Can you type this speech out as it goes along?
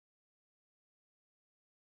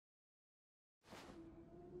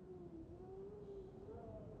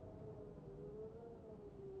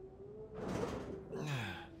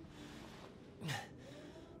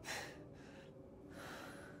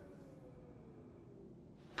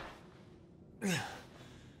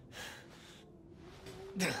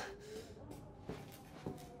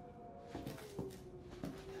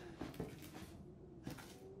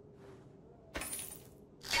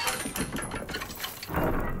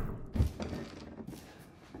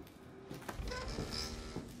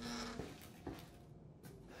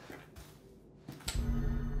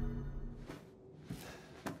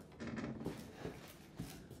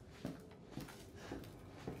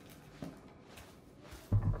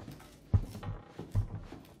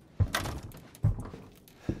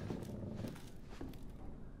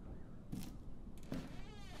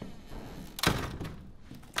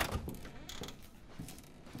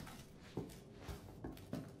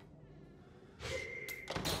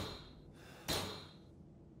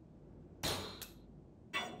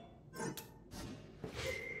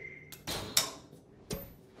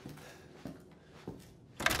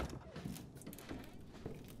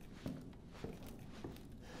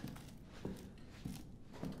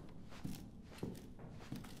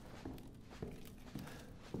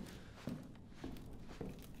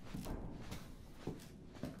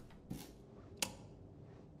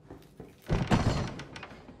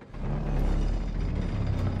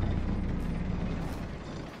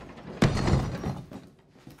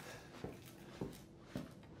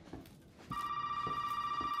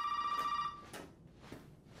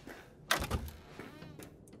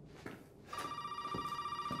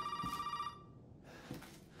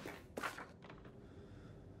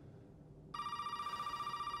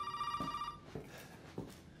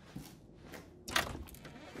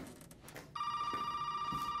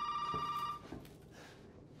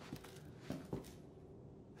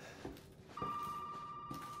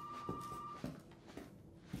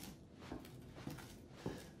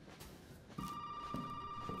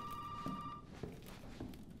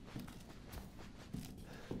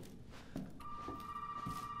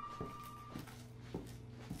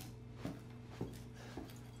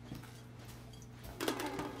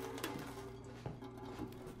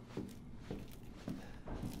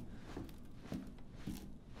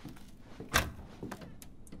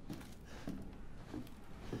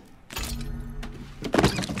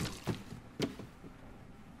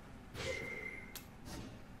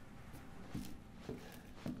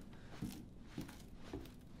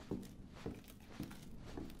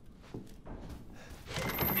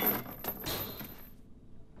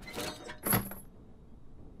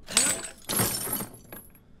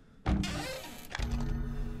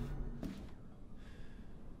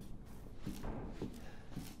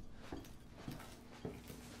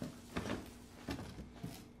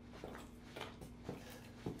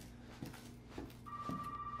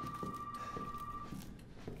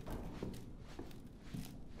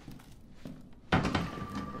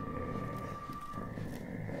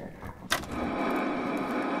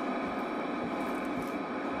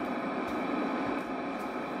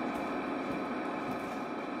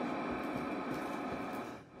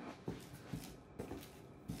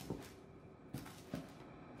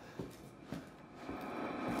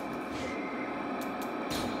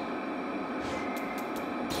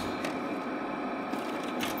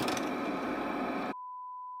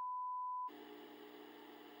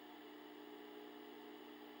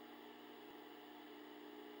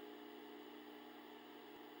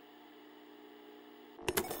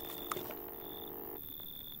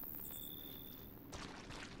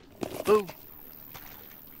Boo!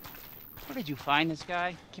 Where did you find this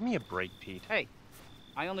guy? Give me a break, Pete. Hey,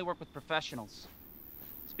 I only work with professionals.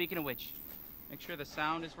 Speaking of which, make sure the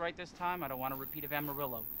sound is right this time. I don't want a repeat of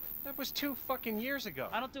Amarillo. That was 2 fucking years ago.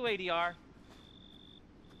 I don't do ADR.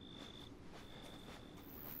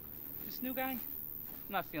 This new guy? I'm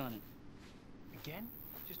not feeling it. Again?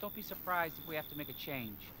 Just don't be surprised if we have to make a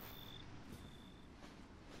change.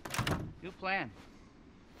 New plan.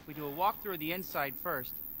 We do a walkthrough of the inside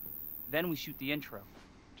first, then we shoot the intro.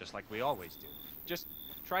 Just like we always do. Just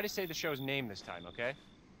try to say the show's name this time, okay?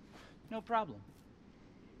 No problem.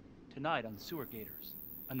 Tonight on Sewer Gators,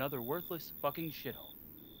 another worthless fucking shithole.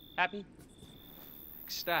 Happy?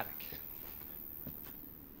 Ecstatic.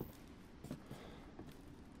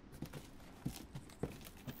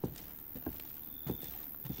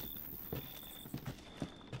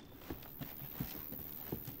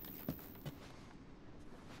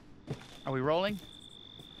 Are we rolling?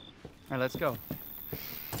 All right, let's go.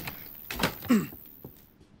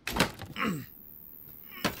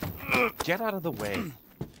 Get out of the way.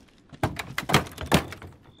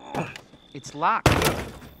 It's locked.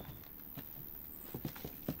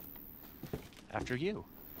 After you.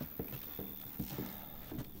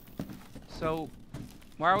 So,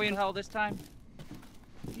 why are we in hell this time?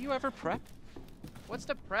 Do you ever prep? What's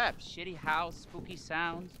the prep? Shitty house, spooky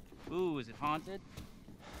sounds? Ooh, is it haunted?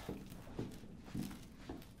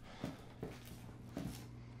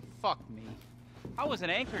 Fuck me. I was an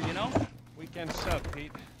anchor, you know? Weekend sub,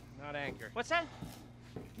 Pete. Not anchor. What's that?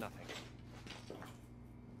 Nothing.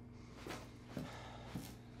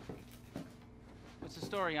 What's the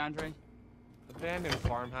story, Andre? Abandoned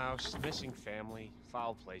farmhouse, missing family,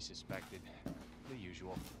 foul play suspected. The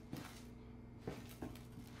usual.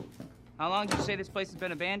 How long did you say this place has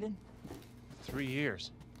been abandoned? 3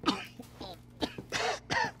 years.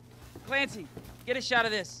 Clancy, get a shot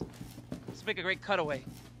of this. Let's make a great cutaway.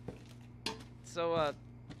 So,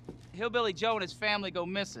 Hillbilly Joe and his family go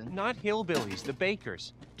missing. Not hillbillies, the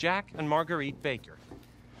Bakers. Jack and Marguerite Baker.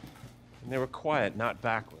 And they were quiet, not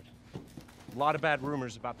backward. A lot of bad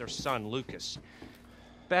rumors about their son, Lucas.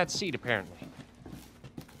 Bad seed, apparently.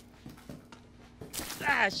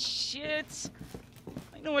 Ah, shit!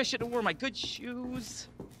 I know I should have worn my good shoes.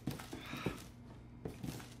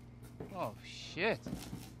 Oh, shit.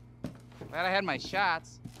 Glad I had my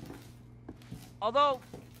shots. Although,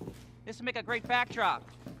 this would make a great backdrop.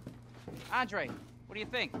 Andre, what do you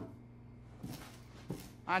think?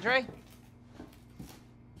 Andre?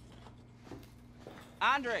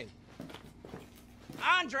 Andre!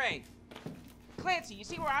 Andre! Clancy, you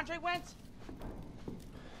see where Andre went?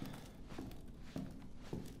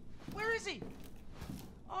 Where is he?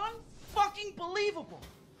 Unfucking believable!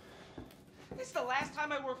 This is the last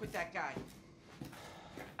time I work with that guy.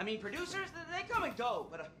 I mean, producers, they come and go,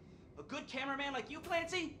 but a good cameraman like you,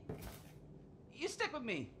 Clancy, you stick with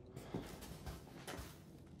me.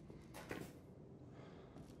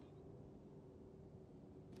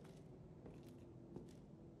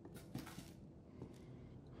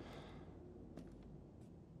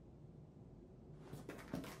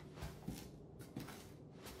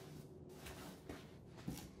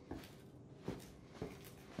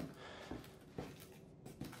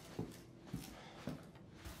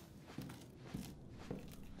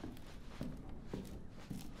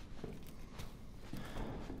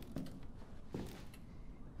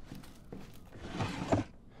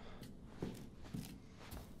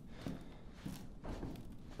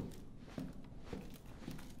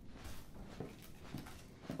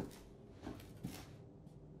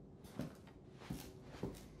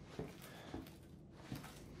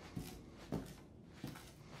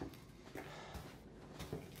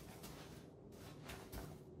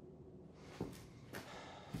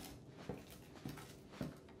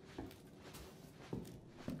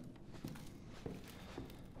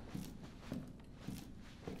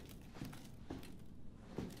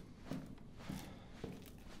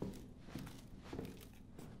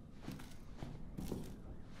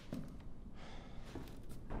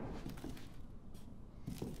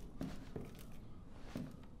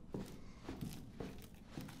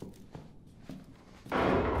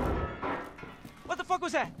 What the fuck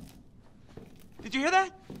was that? Did you hear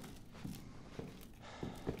that?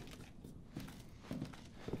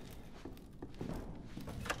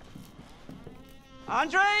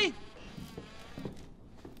 Andre?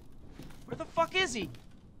 Where the fuck is he?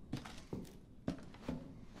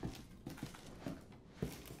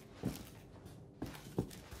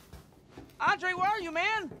 Andre, where are you,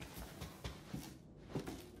 man?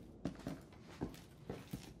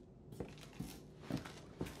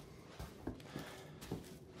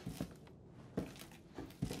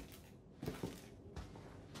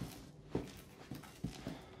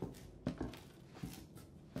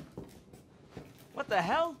 What the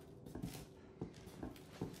hell?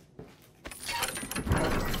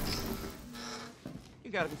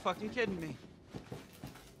 You gotta be fucking kidding me.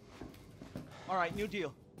 All right, new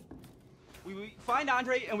deal. We find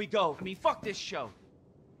Andre and we go. I mean, fuck this show.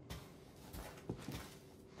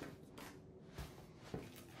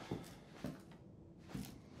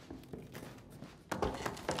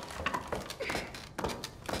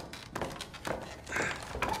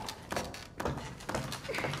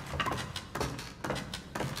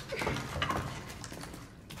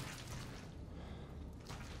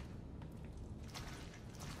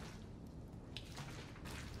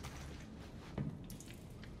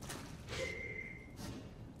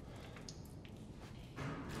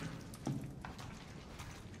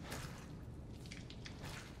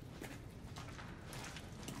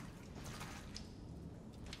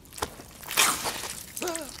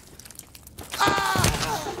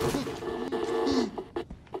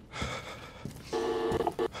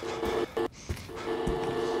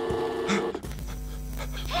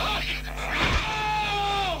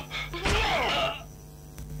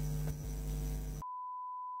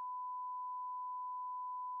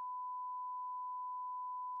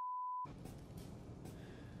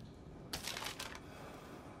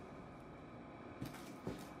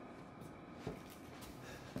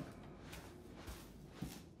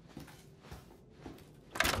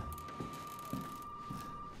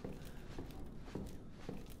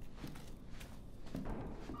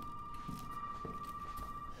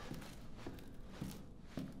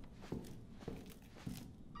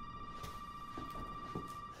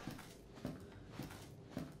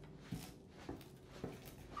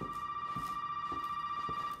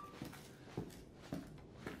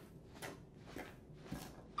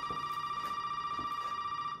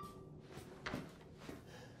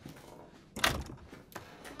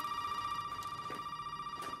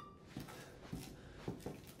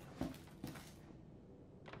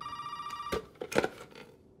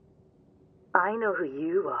 I know who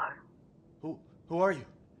you are. Who are you?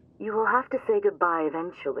 You will have to say goodbye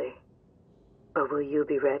eventually. But will you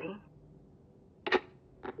be ready?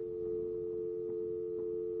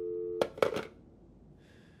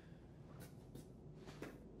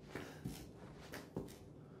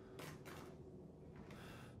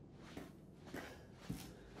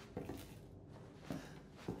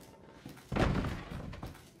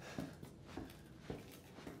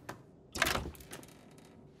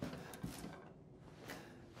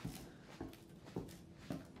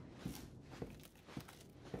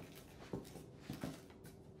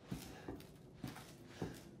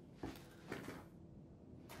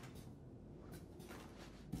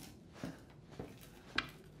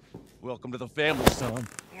 Welcome to the family, son.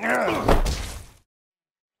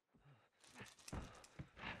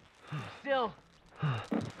 Still.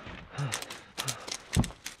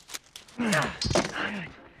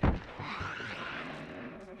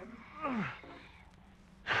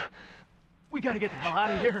 We gotta get the hell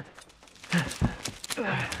out of here.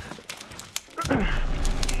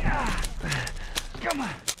 Come on.